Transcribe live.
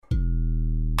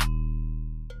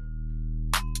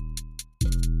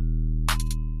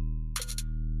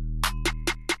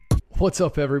What's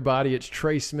up, everybody? It's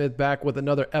Trey Smith back with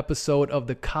another episode of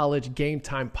the College Game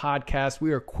Time Podcast.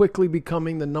 We are quickly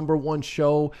becoming the #1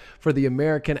 show for the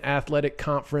American Athletic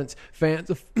Conference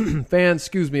fans, of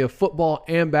football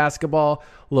and basketball.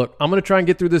 Look, I'm going to try and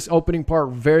get through this opening part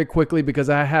very quickly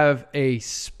because I have a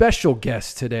special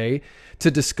guest today to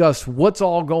discuss what's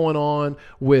all going on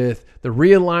with the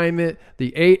realignment,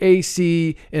 the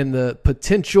AAC, and the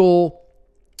potential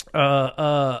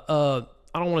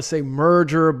I don't want to say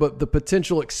merger, but the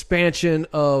potential expansion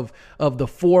of the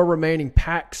 4 remaining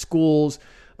PAC schools.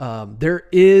 There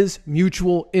is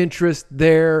mutual interest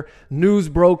there. News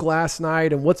broke last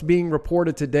night, and what's being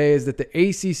reported today is that the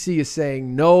ACC is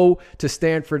saying no to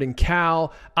Stanford and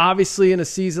Cal. Obviously, in a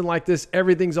season like this,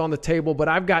 everything's on the table, but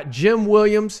I've got Jim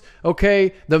Williams,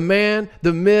 okay, the man,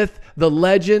 the myth, the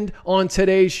legend on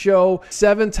today's show,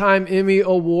 7-time Emmy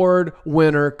Award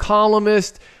winner,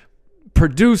 columnist,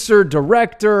 producer,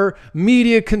 director,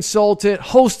 media consultant,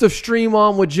 host of Stream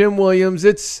On with Jim Williams.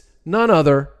 It's none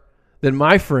other than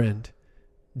my friend,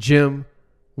 Jim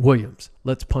Williams.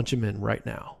 Let's punch him in right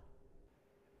now.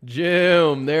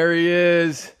 Jim, there he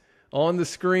is on the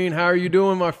screen. How are you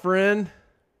doing, my friend?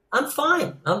 I'm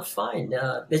fine.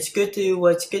 It's good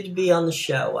to be on the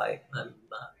show. I'm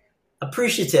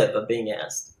appreciative of being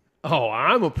asked. Oh,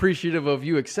 I'm appreciative of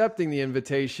you accepting the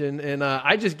invitation. And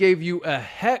I just gave you a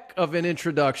heck of an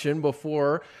introduction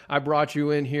before I brought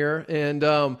you in here. And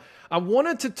I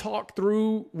wanted to talk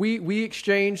through, we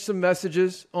exchanged some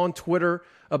messages on Twitter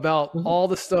about all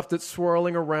the stuff that's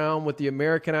swirling around with the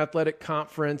American Athletic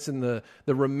Conference and the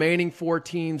remaining 4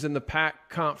 teams in the PAC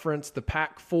conference, the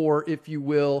PAC-4, if you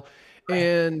will.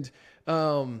 And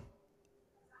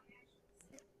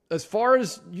as far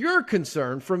as you're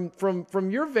concerned, from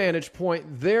your vantage point,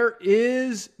 there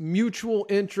is mutual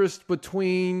interest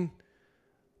between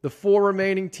the 4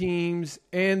 remaining teams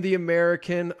and the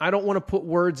American. I don't want to put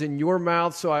words in your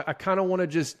mouth, so I kind of want to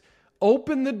just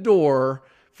open the door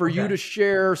for you to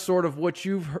share sort of what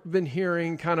you've been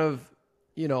hearing, kind of,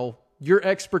 you know, your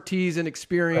expertise and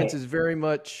experience is very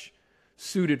much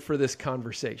suited for this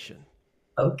conversation.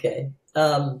 Okay.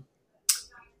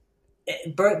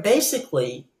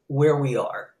 Basically, where we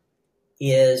are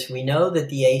is we know that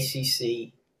the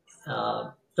ACC,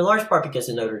 in large part because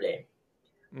of Notre Dame,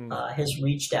 has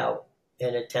reached out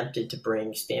and attempted to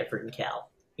bring Stanford and Cal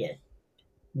in.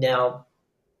 Now,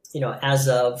 you know, as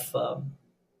of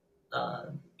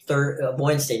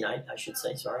Wednesday night, I should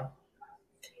say, sorry,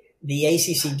 the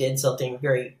ACC did something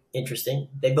very interesting.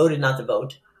 They voted not to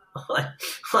vote.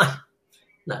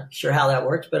 Not sure how that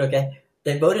works, but okay.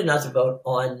 They voted not to vote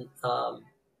on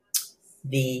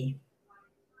the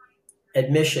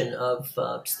admission of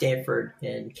Stanford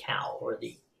and Cal, or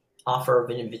the offer of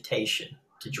an invitation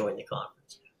to join the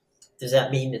conference. Does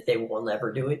that mean that they will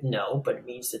never do it? No, but it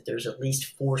means that there's at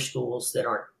least 4 schools that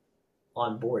aren't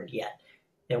on board yet.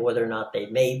 And whether or not they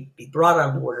may be brought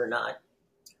on board or not,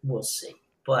 we'll see.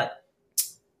 But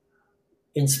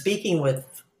in speaking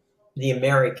with the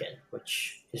American,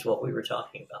 which is what we were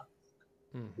talking about,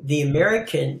 the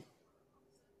American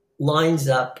lines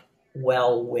up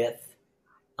well with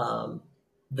the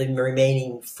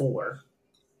remaining 4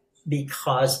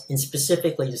 because, and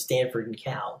specifically to Stanford and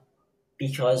Cal,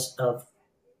 because of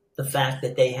the fact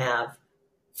that they have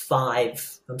 4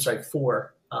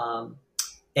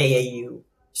 AAU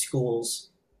schools.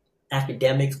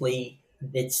 Academically,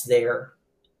 it's there.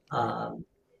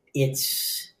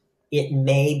 It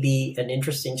may be an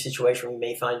interesting situation. We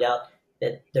may find out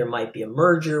that there might be a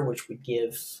merger, which would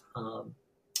give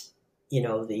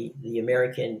the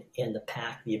American and the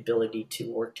PAC the ability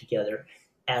to work together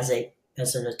as an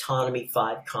autonomy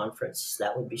 5 conference.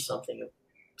 That would be something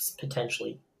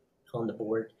potentially on the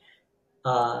board.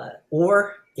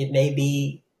 Or it may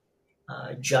be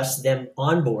just them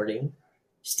onboarding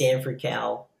Stanford,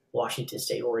 Cal, Washington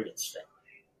State, Oregon State.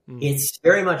 It's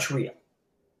very much real.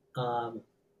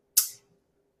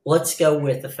 Let's go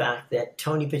with the fact that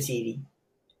Tony Petitti,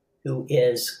 who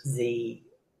is the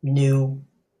new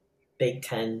Big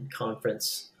Ten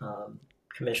Conference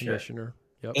commissioner.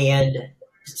 Yep. And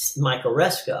Michael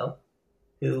Resco,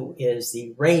 who is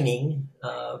the reigning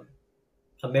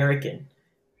American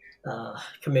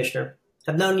commissioner,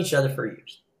 have known each other for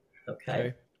years.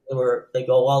 Okay. They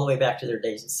go all the way back to their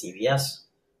days at CBS.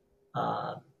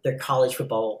 They're college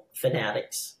football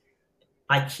fanatics.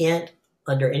 I can't,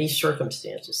 under any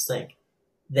circumstances, think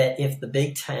that if the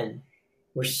Big Ten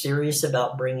were serious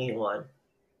about bringing on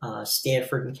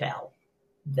Stanford and Cal,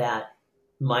 that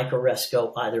Michael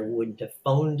Resco either wouldn't have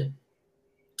phoned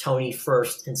Tony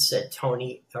first and said,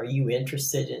 "Tony, are you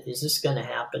interested? Is this going to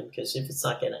happen? Because if it's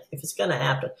going to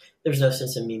happen, there's no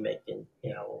sense in me making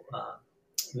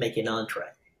entree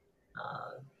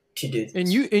to do this."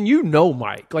 And you know,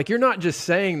 Mike, like you're not just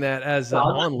saying that as an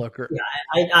onlooker.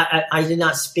 Yeah, I did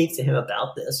not speak to him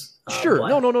about this. Sure,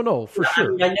 no, for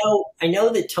sure. I know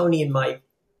that Tony and Mike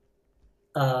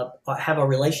have a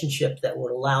relationship that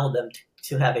would allow them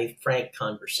to have a frank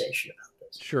conversation about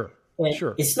this. Sure, and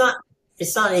sure.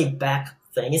 It's not a back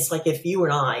thing. It's like if you were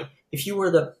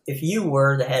the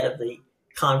head of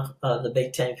the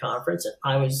Big Ten conference and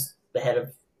I was the head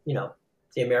of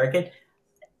the American,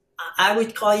 I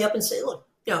would call you up and say, "Look,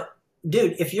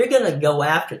 dude, if you're going to go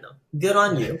after them, good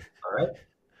on you. All right.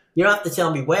 You don't have to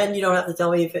tell me when. You don't have to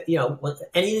tell me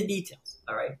any of the details.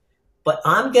 All right. But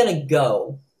I'm going to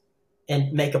go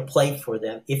and make a play for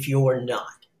them if you're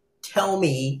not. Tell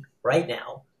me right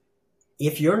now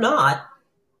if you're not,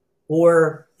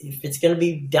 or if it's going to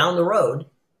be down the road,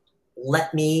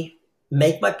 let me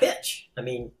make my pitch. I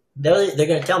mean, they're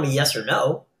going to tell me yes or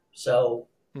no. So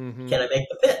can I make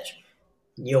the pitch?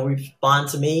 You'll respond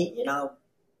to me,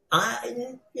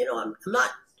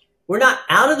 we're not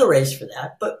out of the race for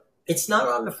that, but it's not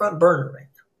on the front burner right now.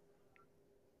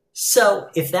 So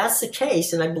if that's the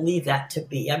case, and I believe that to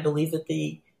be, I believe that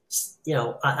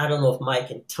I don't know if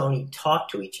Mike and Tony talk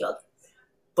to each other,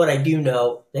 but I do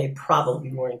know they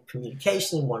probably were in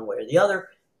communication one way or the other.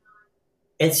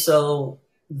 And so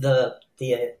the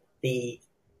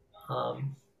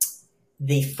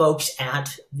folks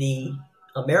at the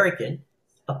American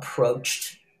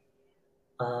approached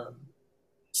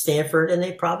Stanford, and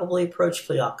they probably approached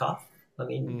Kliavkoff. I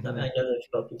know they've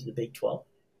spoken to the Big 12.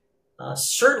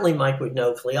 Certainly, Mike would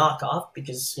know Kliavkoff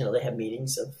because they have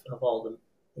meetings of all the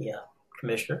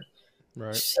commissioners.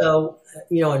 Right. So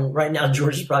and right now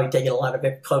George is probably taking a lot of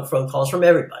phone calls from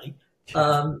everybody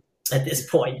at this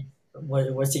point.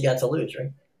 What's he got to lose,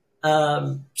 right?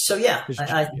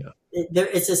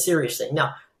 It's a serious thing.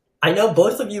 Now, I know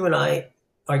both of you and I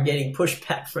are getting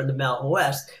pushback from the Mountain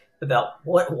West about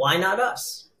why not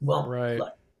us? Well, right.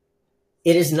 Look,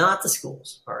 it is not the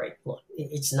schools. All right. Look,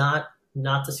 it's not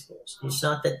the schools. It's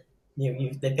not that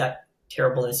they've got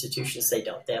terrible institutions. They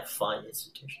don't. They have fine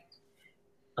institutions.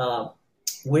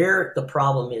 Where the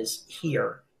problem is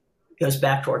here goes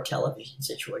back to our television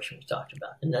situation we talked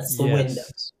about, and that's the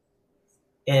windows.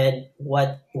 And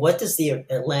what does the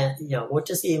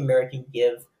American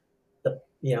give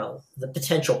the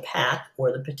potential PAC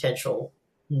or the potential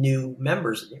new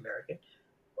members of the American?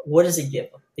 What does it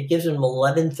give them? It gives them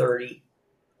 11:30.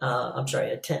 A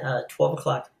 12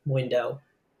 o'clock window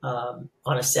on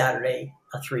a Saturday,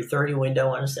 a 3:30 window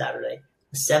on a Saturday,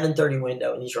 a 7:30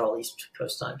 window, and these are all East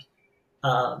Coast times,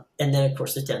 and then of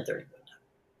course the 10:30 window.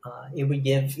 It would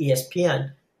give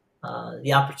ESPN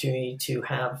the opportunity to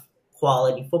have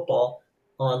quality football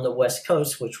on the West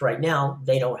Coast, which right now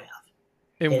they don't have.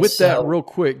 And with that, real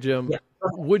quick, Jim,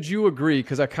 would you agree?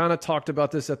 Because I kind of talked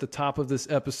about this at the top of this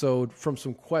episode from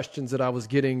some questions that I was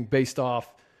getting based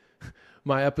off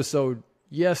my episode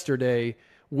yesterday,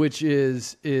 which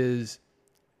is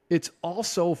it's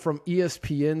also from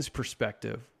ESPN's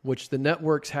perspective, which the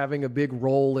network's having a big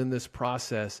role in this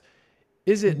process.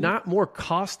 Is it not more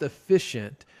cost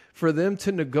efficient for them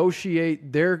to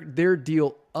negotiate their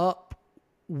deal up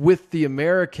with the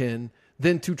American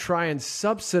than to try and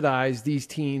subsidize these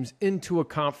teams into a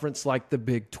conference like the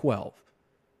Big 12?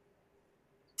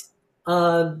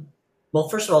 Well,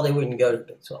 first of all, they wouldn't go to the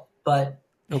Big 12, but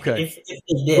okay. If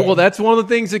they did, well, that's one of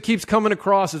the things that keeps coming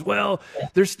across as well.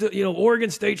 There's still,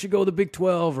 Oregon State should go to the Big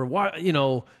 12, or why,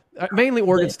 mainly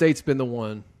Oregon State's been the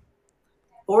one.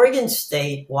 Oregon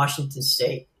State, Washington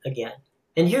State again,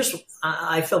 and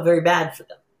I feel very bad for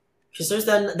them because they've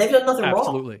done nothing wrong.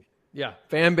 Absolutely, yeah.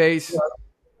 Fan base,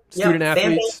 student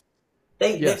athletes.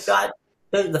 They've got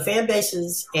the fan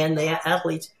bases and the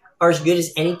athletes are as good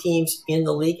as any teams in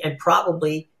the league, and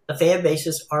probably the fan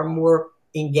bases are more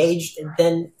engaged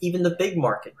than even the big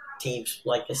market teams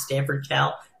like a Stanford,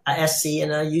 Cal, a SC,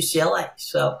 and a UCLA.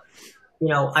 So,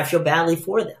 I feel badly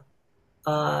for them.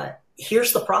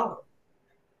 Here's the problem.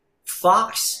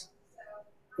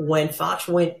 When Fox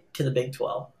went to the Big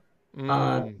 12,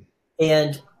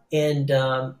 and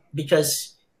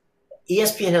because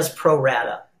ESPN has pro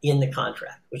rata in the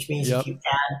contract, which means if you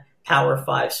add Power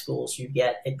 5 schools, you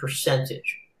get a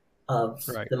percentage of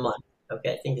the money.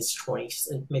 Okay, I think it's 20,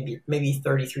 maybe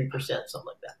 33%, something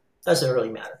like that. Doesn't really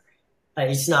matter.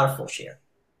 It's not a full share.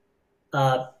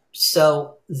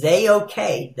 So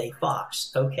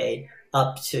Fox okayed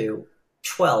up to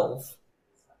 12.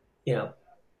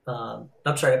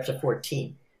 Up to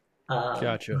 14.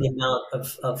 Gotcha. The amount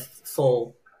of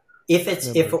full if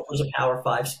it was a Power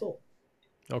Five school.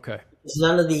 Okay. Because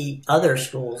none of the other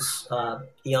schools,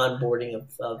 the onboarding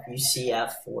of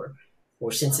UCF or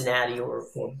Cincinnati or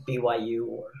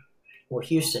BYU or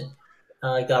Houston,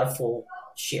 got a full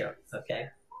share. Okay.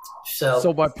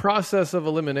 So by process of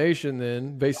elimination,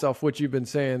 then, based off what you've been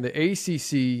saying, the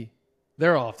ACC,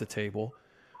 they're off the table.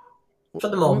 For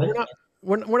the moment.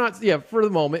 We're not, for the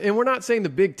moment. And we're not saying the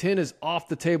Big Ten is off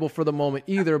the table for the moment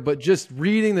either, but just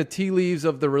reading the tea leaves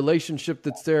of the relationship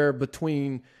that's there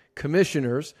between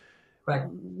commissioners, right.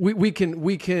 we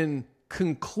can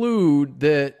conclude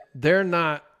that they're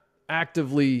not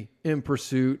actively in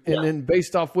pursuit. And then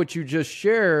based off what you just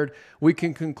shared, we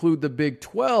can conclude the Big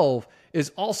 12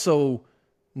 is also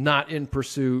not in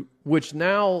pursuit, which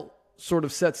now sort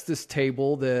of sets this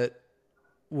table that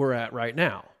we're at right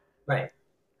now. Right.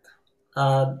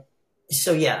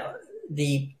 So yeah,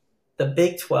 the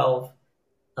Big 12,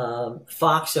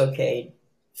 Fox okayed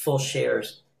full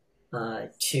shares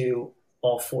to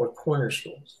all four corner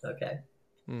schools. Okay.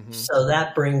 Mm-hmm. So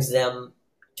that brings them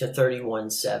to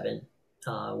 31-7,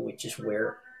 which is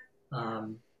where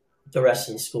the rest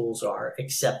of the schools are,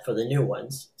 except for the new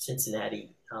ones,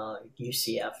 Cincinnati,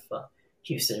 UCF,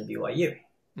 Houston, and BYU.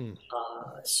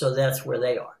 So that's where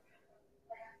they are.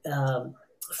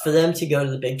 For them to go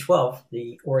to the Big 12,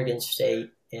 the Oregon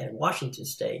State and Washington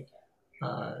State,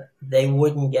 if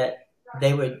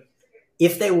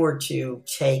they were to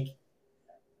take,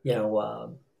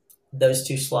 those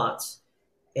two slots,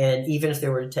 and even if they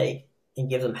were to take and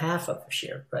give them half of a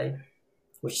share, right,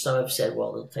 which some have said,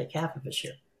 well, they'll take half of a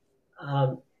share.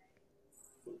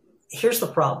 Here's the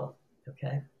problem,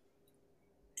 okay?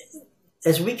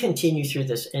 As we continue through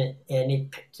this, and it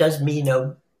does me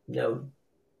no,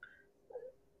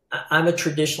 I'm a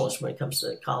traditionalist when it comes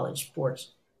to college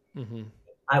sports. Mm-hmm.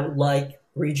 I would like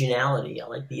regionality. I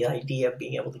like the idea of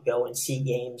being able to go and see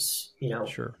games,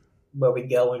 sure, where we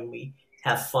go and we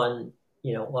have fun,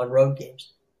 on road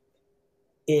games.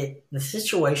 The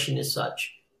situation is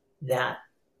such that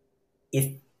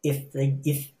if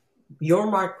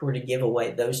Yormark were to give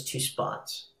away those two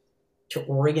spots to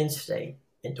Oregon State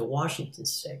and to Washington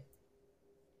State,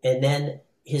 and then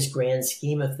his grand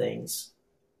scheme of things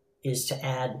is to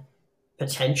add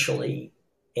potentially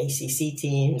ACC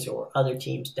teams or other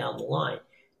teams down the line.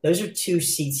 Those are two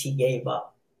seats he gave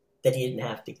up that he didn't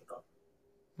have to give up.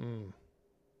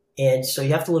 And so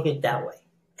you have to look at it that way.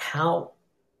 How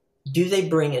do they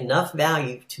bring enough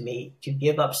value to me to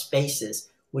give up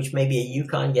spaces, which maybe a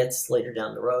UConn gets later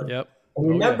down the road? Yep. And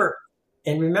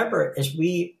remember, as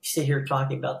we sit here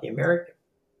talking about the American,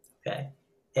 okay,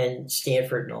 and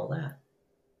Stanford and all that,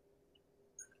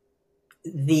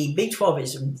 the Big 12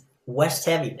 is West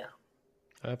heavy now.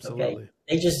 Absolutely. Okay?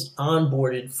 They just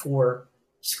onboarded 4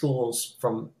 schools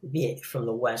from the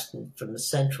West and from the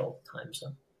Central time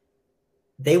zone.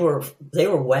 They were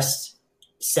West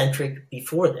centric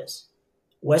before this.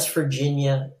 West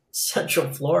Virginia,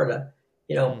 Central Florida.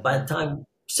 By the time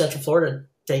Central Florida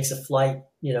takes a flight,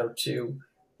 to,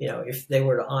 if they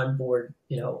were to onboard,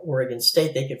 Oregon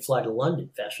State, they could fly to London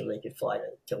faster than they could fly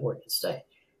to Oregon State.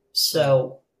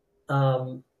 So.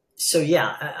 I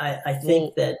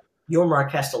think that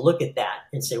Yormark has to look at that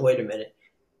and say, wait a minute,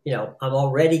 I'm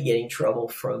already getting trouble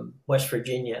from West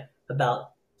Virginia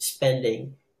about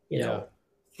spending, $3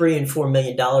 and $4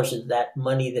 million of that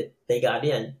money that they got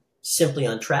in simply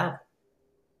on travel.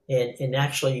 And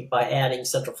actually by adding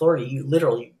Central Florida, you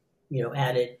literally,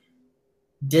 added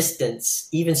distance.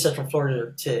 Even Central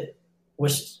Florida to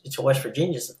West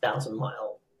Virginia is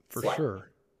 1,000-mile for flight. Sure.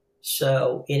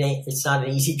 So it's not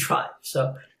an easy drive.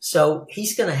 So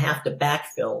he's going to have to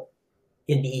backfill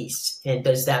in the East. And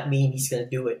does that mean he's going to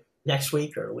do it next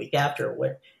week or a week after or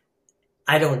what?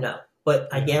 I don't know.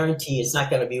 But I guarantee it's not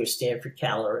going to be with Stanford,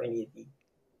 Cal, or any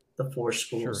of the 4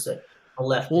 schools that are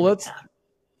left. Well,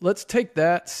 let's take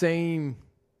that same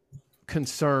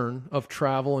concern of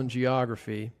travel and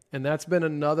geography. And that's been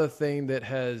another thing that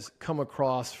has come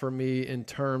across for me in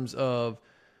terms of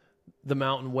the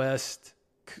Mountain West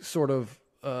sort of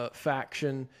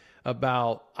faction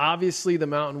about, obviously the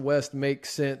Mountain West makes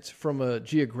sense from a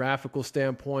geographical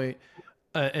standpoint.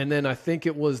 And then I think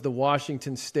it was the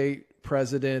Washington State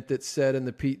president that said in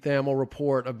the Pete Thamel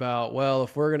report about, well,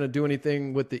 if we're going to do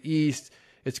anything with the East,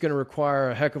 it's going to require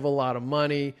a heck of a lot of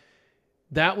money.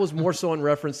 That was more so in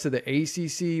reference to the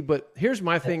ACC. But here's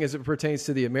my thing as it pertains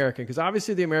to the American, because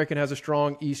obviously the American has a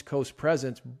strong East Coast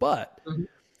presence, but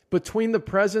between the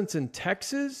presence in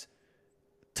Texas,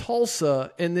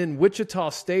 Tulsa, and then Wichita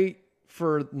State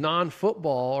for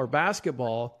non-football or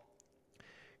basketball,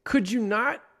 could you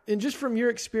not, and just from your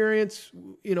experience,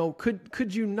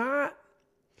 could you not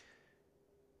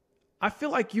I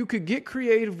feel like you could get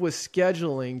creative with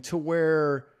scheduling to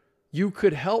where you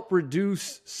could help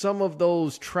reduce some of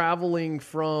those traveling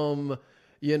from,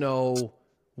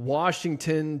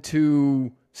 Washington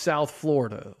to South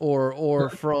Florida or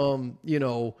from,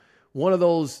 one of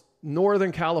those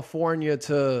Northern California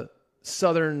to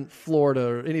Southern Florida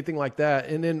or anything like that.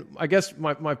 And then I guess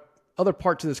my other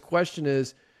part to this question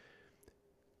is,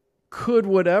 could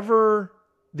whatever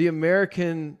the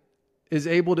American is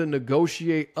able to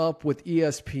negotiate up with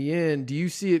ESPN, do you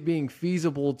see it being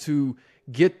feasible to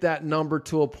get that number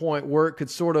to a point where it could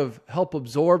sort of help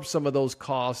absorb some of those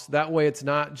costs? That way it's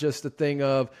not just a thing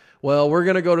of, well, we're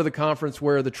going to go to the conference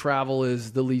where the travel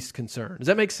is the least concern. Does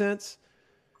that make sense?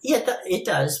 Yeah, it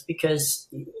does, because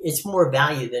it's more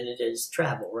value than it is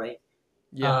travel, right?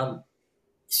 Yeah.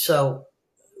 So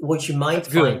what you might That's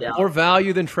good. find out, More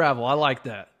value than travel. I like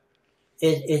that.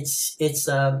 it's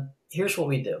here's what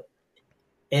we do.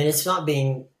 And it's not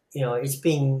being, it's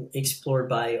being explored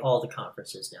by all the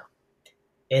conferences now.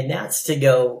 And that's to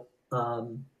go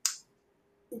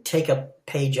take a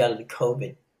page out of the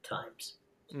COVID times.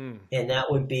 And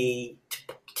that would be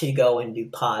to go and do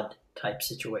pod type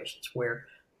situations where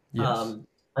a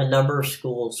number of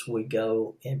schools would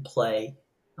go and play,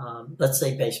 let's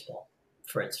say baseball,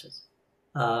 for instance.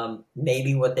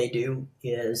 Maybe what they do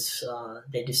is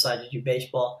they decide to do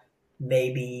baseball.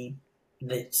 Maybe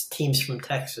the teams from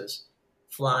Texas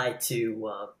fly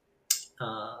to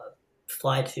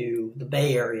the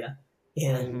Bay Area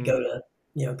and go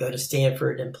to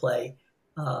Stanford and play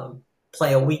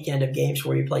a weekend of games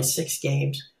where you play 6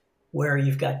 games, where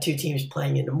you've got 2 teams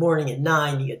playing in the morning at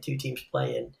 9, you get 2 teams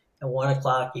playing at 1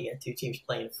 o'clock, you get 2 teams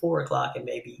playing at 4 o'clock, and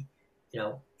maybe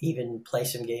even play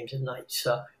some games at night.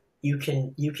 So you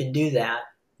can do that.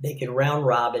 They could round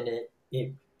robin it.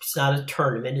 It's not a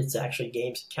tournament. It's actually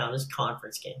games that count as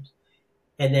conference games.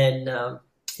 And then,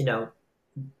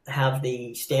 have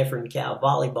the Stanford and Cal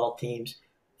volleyball teams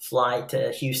fly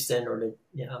to Houston or to,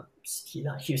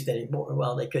 not Houston anymore.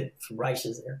 Well, they could, from Rice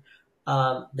is there.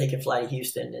 They could fly to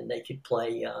Houston and they could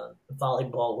play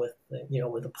volleyball with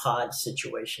a pod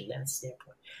situation, that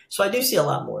standpoint. So I do see a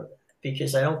lot more of that,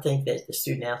 because I don't think that the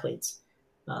student athletes,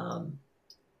 they're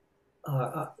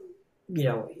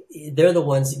the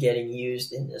ones getting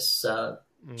used in this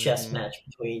chess match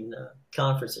between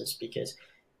conferences, because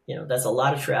that's a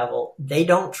lot of travel. They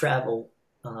don't travel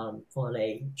on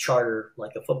a charter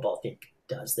like a football team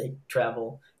does. They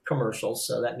travel commercials,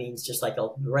 so that means just like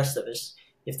the rest of us,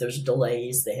 if there's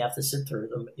delays, they have to sit through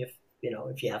them. If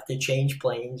you have to change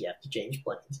planes, you have to change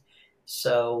planes.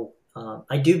 So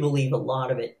I do believe a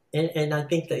lot of it, and I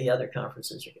think that the other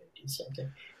conferences are going to do the same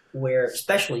thing, where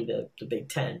especially the Big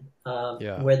Ten,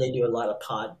 where they do a lot of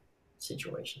pod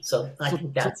situations. So I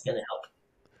think that's going to help.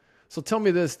 So tell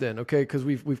me this then, okay? Because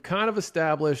we've kind of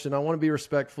established, and I want to be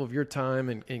respectful of your time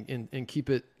and keep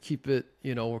it.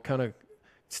 We're kind of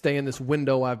stay in this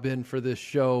window I've been for this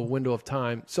show, window of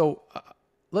time. So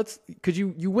because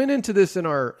you went into this in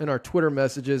our Twitter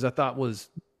messages, I thought was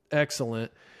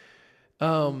excellent.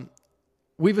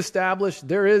 We've established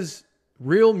there is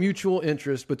real mutual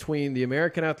interest between the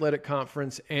American Athletic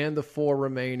Conference and the 4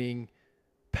 remaining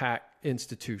PAC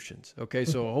institutions. Okay,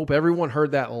 so I hope everyone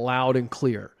heard that loud and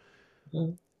clear.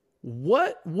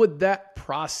 What would that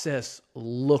process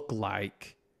look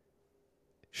like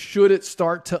should it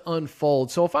start to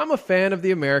unfold? So if I'm a fan of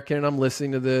the American and I'm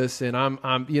listening to this, and I'm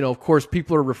of course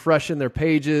people are refreshing their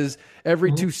pages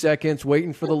every 2 seconds,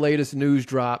 waiting for the latest news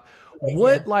drop.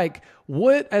 What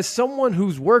as someone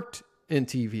who's worked in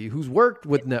TV, who's worked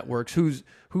with networks, who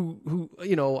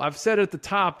I've said at the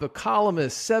top, a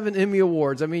columnist, 7 Emmy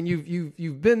Awards. I mean,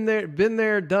 you've been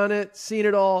there, done it, seen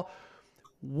it all.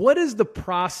 What is the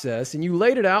process? And you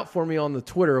laid it out for me on the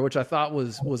Twitter, which I thought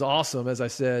was awesome. As I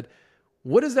said,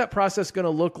 what is that process going to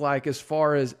look like as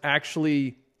far as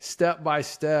actually step by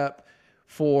step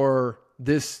for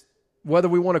this, whether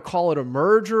we want to call it a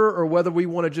merger or whether we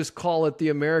want to just call it the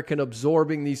American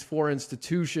absorbing these 4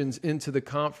 institutions into the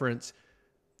conference?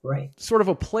 Right. Sort of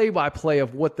a play-by-play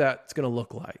of what that's going to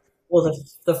look like. Well,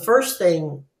 the first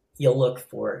thing you'll look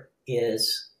for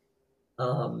is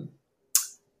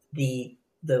the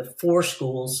 4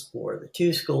 schools or the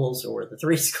 2 schools or the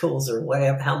 3 schools or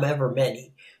whatever, however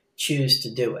many choose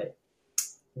to do it,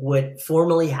 would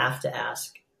formally have to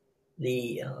ask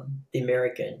the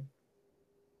American,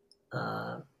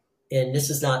 and this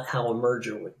is not how a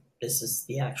merger would. This is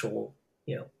the actual,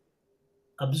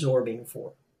 absorbing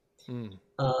 4.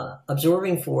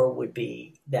 Absorbing 4 would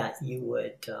be that you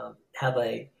would have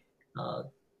they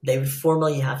would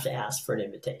formally have to ask for an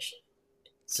invitation.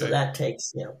 So that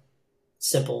takes,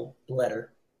 simple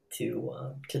letter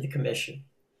to the commission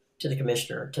to the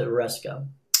commissioner, to Resco.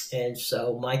 And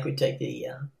so Mike would take the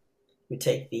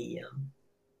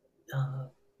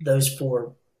those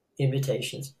 4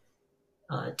 invitations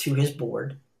to his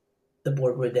board. The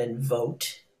board would then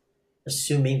vote,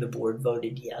 assuming the board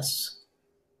voted yes.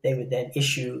 They would then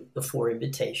issue the 4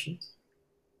 invitations,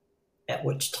 at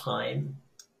which time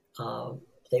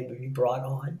they would be brought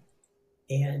on,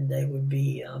 and they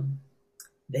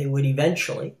would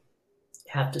eventually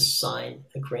have to sign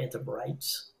a grant of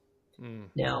rights.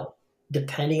 Now,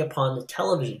 depending upon the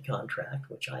television contract,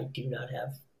 which I do not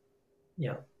have,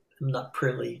 I'm not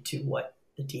privy to what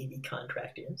the TV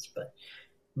contract is, but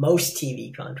most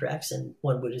TV contracts, and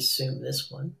one would assume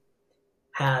this one,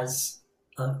 has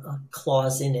a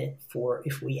clause in it for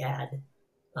if we add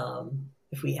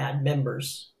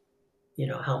members,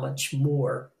 how much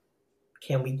more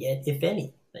can we get, if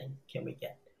anything, can we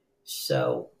get?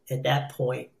 So at that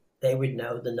point, they would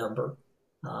know the number.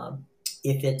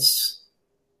 If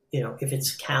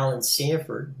it's Cal and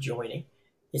Stanford joining,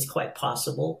 it's quite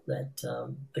possible that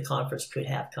the conference could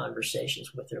have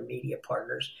conversations with their media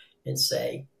partners and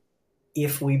say,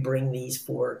 if we bring these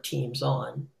 4 teams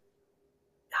on,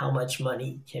 how much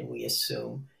money can we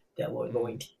assume that we're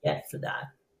going to get for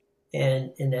that?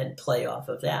 And then play off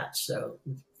of that. So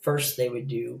first they would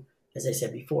do, as I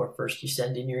said before, first you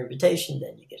send in your invitation,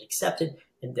 then you get accepted,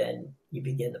 and then you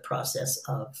begin the process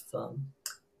of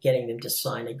getting them to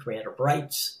sign a grant of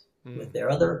rights with their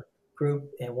other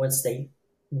group. And once they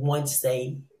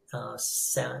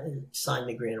sign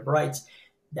the grant of rights,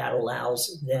 that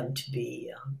allows them to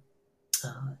be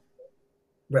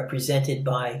represented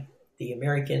by the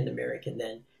American. The American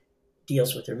then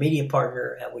deals with their media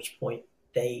partner, at which point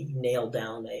they nail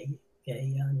down a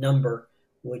number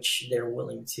which they're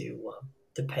willing to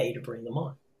pay to bring them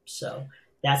on. So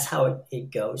that's how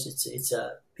it goes.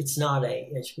 It's not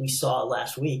as we saw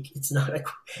last week. It's not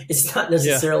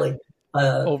necessarily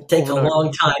take a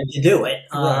long time to do it.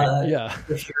 Right.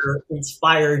 If you're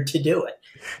inspired to do it.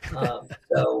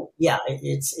 So yeah,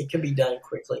 it can be done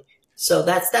quickly. So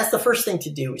that's the first thing to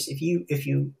do is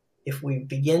if we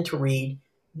begin to read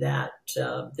that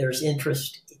there's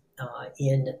interest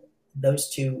in those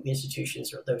 2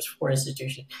 institutions or those 4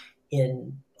 institutions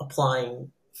in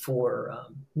applying for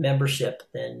membership,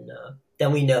 then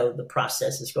we know the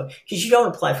process is going. Because you don't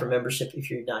apply for membership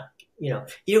if you're not,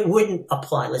 you wouldn't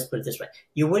apply. Let's put it this way: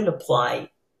 you wouldn't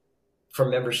apply for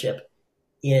membership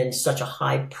in such a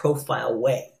high-profile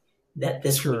way that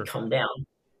this would come down.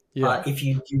 If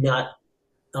you do not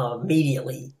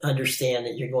immediately understand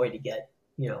that you're going to get,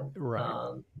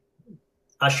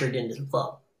 ushered into the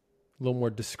club. A little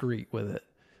more discreet with it.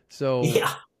 So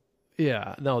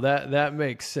yeah, no, that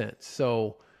makes sense.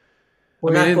 So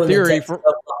we're not going to take the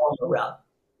Oklahoma route.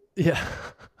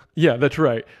 Yeah, that's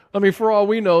right. I mean, for all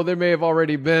we know, there may have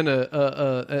already been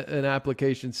an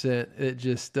application sent. It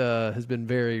just has been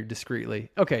very discreetly.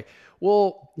 Okay,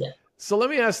 well, So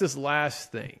let me ask this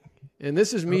last thing, and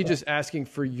this is me just asking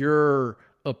for your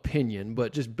opinion,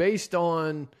 but just based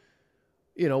on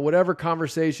whatever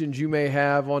conversations you may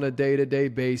have on a day-to-day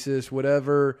basis,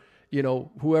 whatever,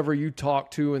 whoever you talk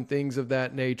to and things of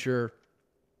that nature,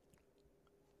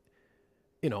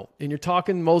 and you're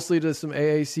talking mostly to some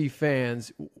AAC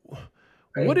fans,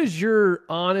 right? What is your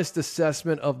honest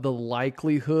assessment of the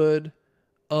likelihood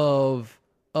of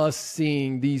us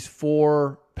seeing these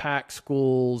 4 PAC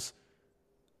schools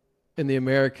in the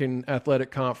American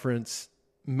Athletic Conference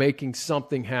making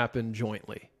something happen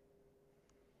jointly?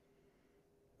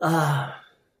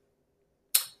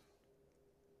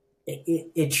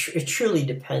 It truly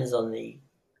depends on the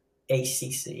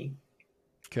ACC.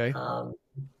 Okay.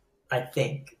 I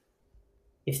think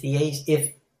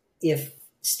if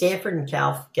Stanford and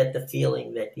Cal get the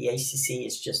feeling that the ACC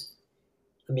is just,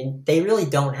 they really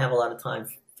don't have a lot of time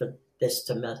for this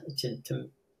to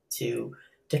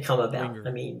come about.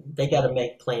 Linger. They got to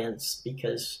make plans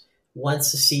because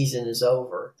once the season is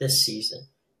over, this season,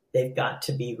 they've got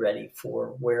to be ready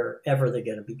for wherever they're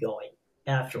going to be going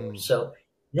afterwards. So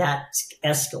that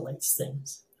escalates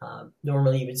things.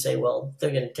 Normally you would say, well,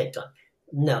 they're going to take time.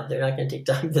 No, they're not going to take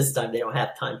time this time. They don't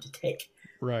have time to take.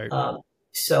 Right.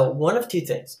 So one of 2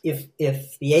 things. If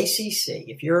the ACC,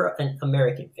 if you're an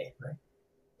American fan, right,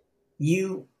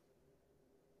 you're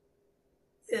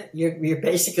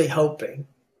basically hoping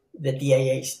that the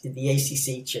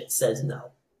ACC says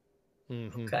no.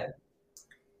 Mm-hmm. Okay.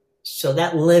 So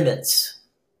that limits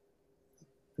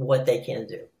what they can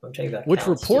do. I'm talking about which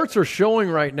reports are showing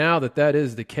right now that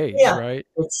is the case, right?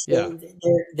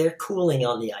 They're cooling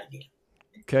on the idea.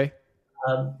 Okay.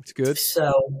 It's good.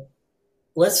 So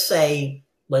let's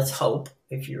hope,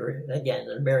 if you're, again,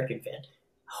 an American fan,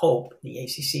 hope the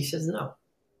ACC says no.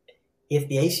 If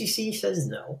the ACC says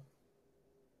no,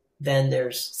 then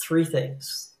there's three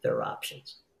things, there are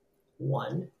options.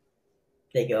 One,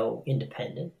 they go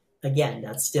independent. Again,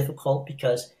 that's difficult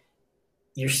because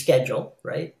your schedule,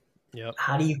 right? Yep.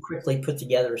 How do you quickly put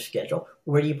together a schedule?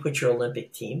 Where do you put your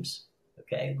Olympic teams?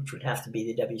 Okay, which would have to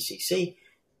be the WCC.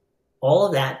 All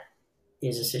of that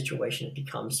is a situation that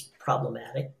becomes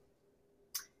problematic.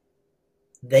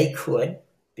 They could,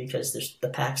 because the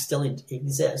PAC still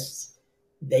exists,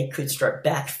 they could start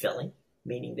backfilling,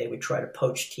 meaning they would try to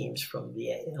poach teams from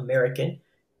the American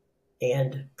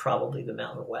and probably the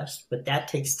Mountain West. But that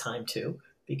takes time too,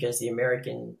 because the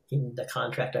American, in the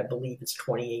contract, I believe it's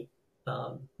 28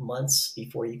 months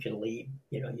before you can leave.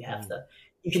 You have to,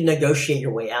 you can negotiate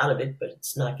your way out of it, but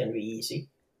it's not going to be easy.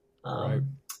 Right.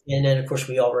 And then, of course,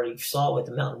 we already saw what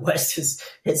the Mountain West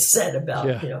has said about,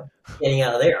 getting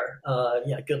out of there.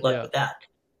 Good luck with that.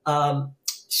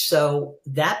 So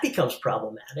that becomes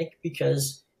problematic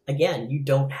because, again, you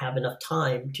don't have enough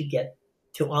time to get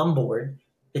to onboard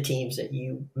the teams that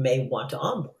you may want to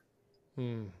onboard.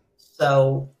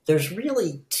 So there's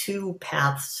really two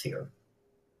paths here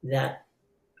that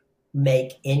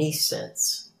make any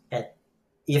sense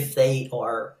if they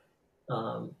are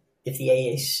if the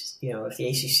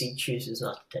ACC chooses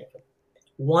not to take them.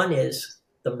 One is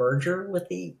the merger with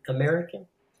the American,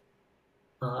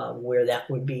 where that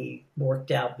would be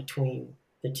worked out between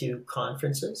the two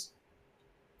conferences.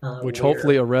 Which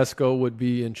hopefully Oresco would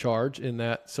be in charge in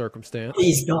that circumstance.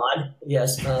 Please God,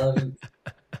 yes.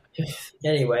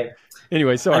 Anyway,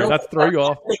 sorry, not to throw you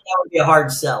off. I think that would be a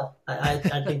hard sell. I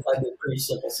think that'd be a pretty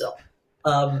simple sell.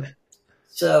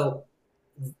 So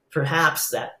perhaps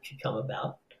that could come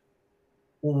about.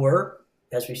 Or,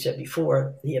 as we said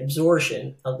before, the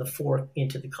absorption of the four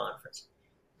into the conference.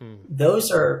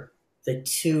 Those are the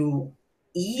two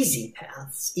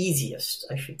easiest,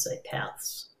 I should say,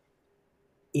 paths,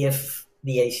 if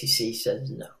the ACC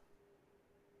says no.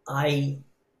 I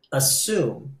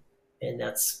assume, and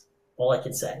that's all I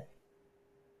can say,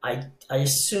 I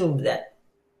assume that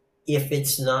if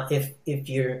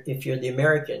you're the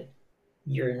American,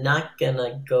 you're not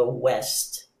gonna go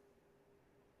west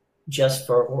just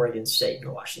for Oregon State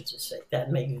and Washington State.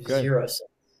 That makes zero sense.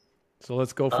 So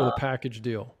let's go for the package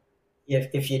deal.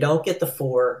 If you don't get the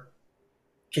four,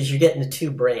 because you're getting the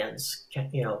two brands,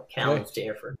 Cal and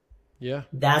Stanford. Yeah,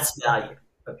 that's value.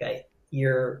 Okay,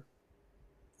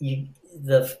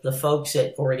 the folks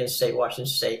at Oregon State, Washington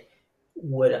State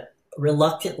would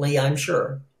reluctantly, I'm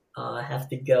sure, have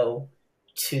to go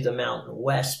to the Mountain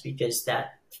West, because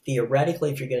that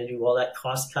theoretically, if you're going to do all that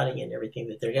cost cutting and everything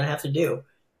that they're going to have to do,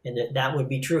 and that would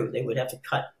be true, they would have to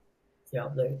cut.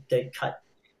 They cut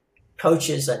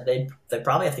coaches. They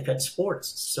probably have to cut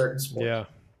certain sports. Yeah.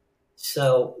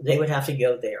 So they would have to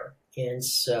go there, and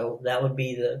so that would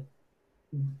be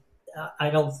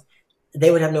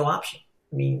they would have no option.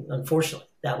 I mean, unfortunately,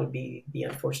 that would be the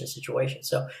unfortunate situation.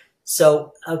 So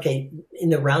okay, in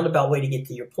the roundabout way to get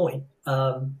to your point,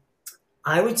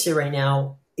 I would say right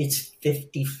now it's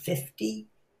 50-50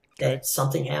 that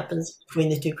something happens between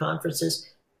the two conferences,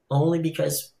 only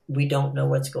because we don't know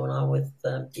what's going on with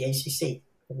the ACC.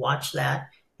 Watch that.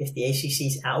 If the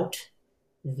ACC's out,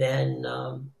 then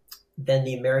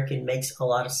the American makes a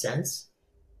lot of sense.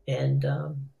 And,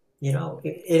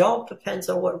 it all depends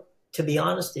on what, to be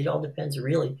honest, it all depends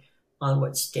really on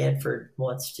what Stanford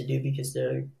wants to do, because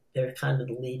they're kind of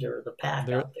the leader of the pack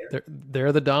out there.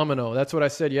 They're the domino. That's what I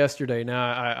said yesterday. Now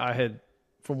I had,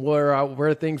 from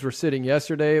where things were sitting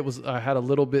yesterday, I had a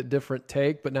little bit different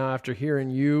take, but now after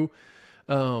hearing you,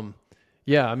 I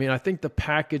think the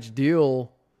package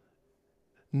deal,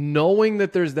 knowing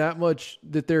that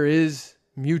that there is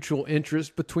mutual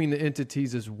interest between the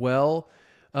entities as well,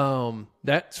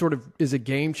 that sort of is a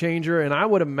game changer. And I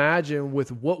would imagine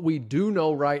with what we do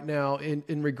know right now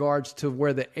in regards to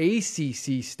where the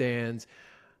ACC stands,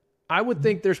 I would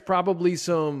think there's probably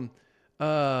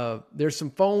there's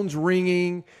some phones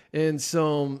ringing and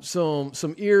some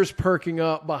ears perking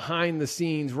up behind the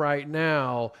scenes right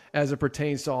now as it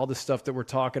pertains to all the stuff that we're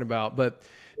talking about. But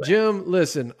Jim,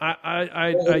 listen,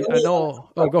 I know.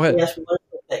 Oh, go ahead. Yes,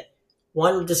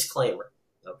 one disclaimer.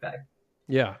 Okay.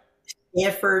 Yeah.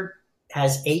 Stanford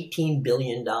has $18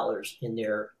 billion in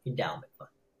their endowment fund.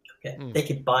 Okay. They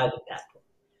could buy the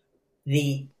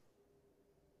PAC-4.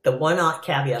 The one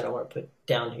caveat I want to put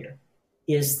down here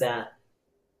is that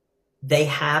they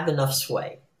have enough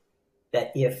sway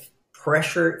that if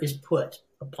pressure is put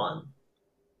upon them,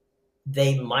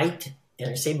 they might, and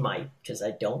I say might because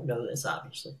I don't know this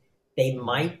obviously, they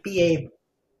might be able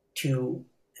to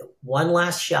one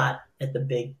last shot at the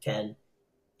Big Ten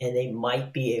and they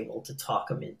might be able to talk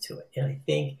them into it. And I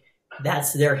think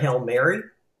that's their Hail Mary.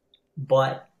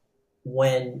 But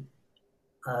when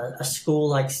a school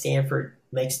like Stanford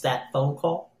makes that phone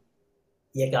call,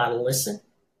 you got to listen.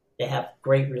 They have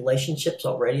great relationships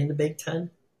already in the Big Ten.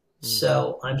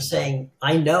 So I'm saying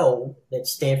I know that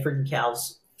Stanford and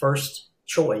Cal's first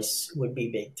choice would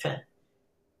be Big Ten.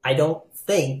 I don't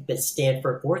think that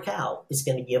Stanford or Cal is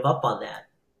going to give up on that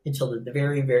until the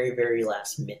very, very, very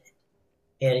last minute.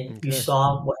 And you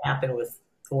saw what happened with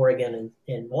Oregon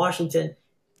and Washington.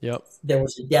 Yep. There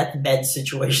was a deathbed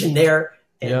situation there,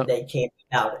 and they came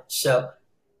out it. So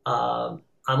I'm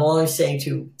always saying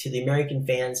to the American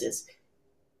fans is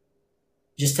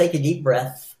just take a deep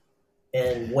breath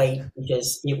and wait,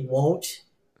 because it won't.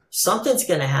 Something's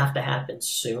going to happen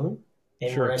soon.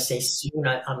 And when I say soon,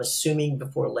 I'm assuming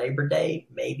before Labor Day,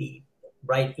 maybe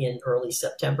right in early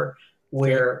September,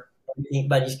 where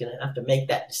everybody's going to have to make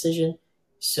that decision.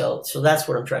 So that's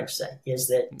what I'm trying to say is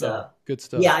that good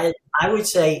stuff. Yeah, I would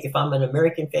say if I'm an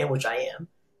American fan, which I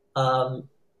am,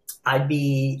 I'd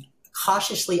be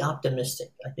cautiously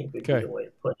optimistic, I think would be the way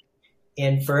to put it.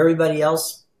 And for everybody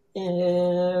else,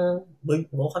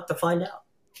 we'll have to find out.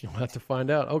 You'll have to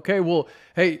find out. Okay, well,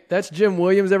 hey, that's Jim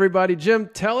Williams, everybody. Jim,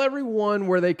 tell everyone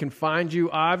where they can find you.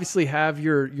 I obviously have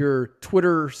your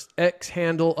Twitter X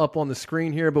handle up on the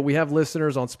screen here, but we have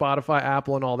listeners on Spotify,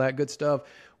 Apple, and all that good stuff.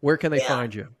 Where can they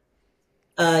find you?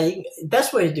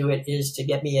 Best way to do it is to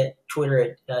get me at Twitter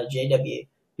at JW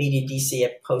Media DC.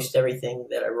 I post everything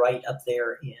that I write up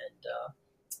there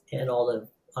and all the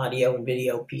audio and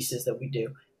video pieces that we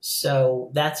do.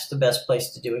 So that's the best place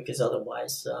to do it, because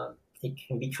otherwise it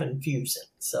can be confusing.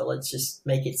 So let's just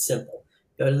make it simple.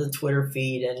 Go to the Twitter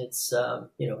feed, and it's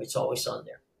it's always on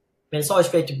there. And it's always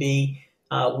great to be.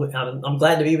 I'm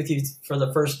glad to be with you for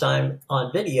the first time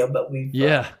on video, but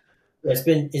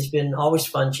it's been always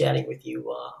fun chatting with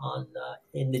you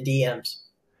in the DMs.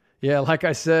 Yeah, like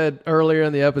I said earlier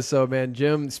in the episode, man,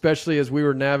 Jim, especially as we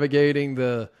were navigating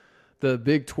the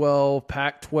Big 12,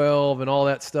 PAC-12, and all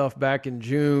that stuff back in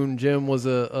June, Jim was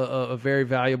a very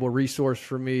valuable resource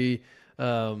for me,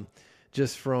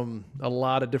 just from a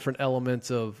lot of different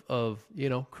elements of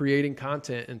creating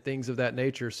content and things of that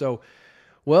nature. So,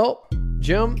 well,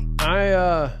 Jim,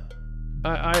 I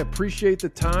appreciate the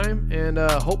time, and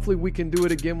hopefully we can do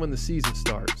it again when the season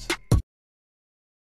starts.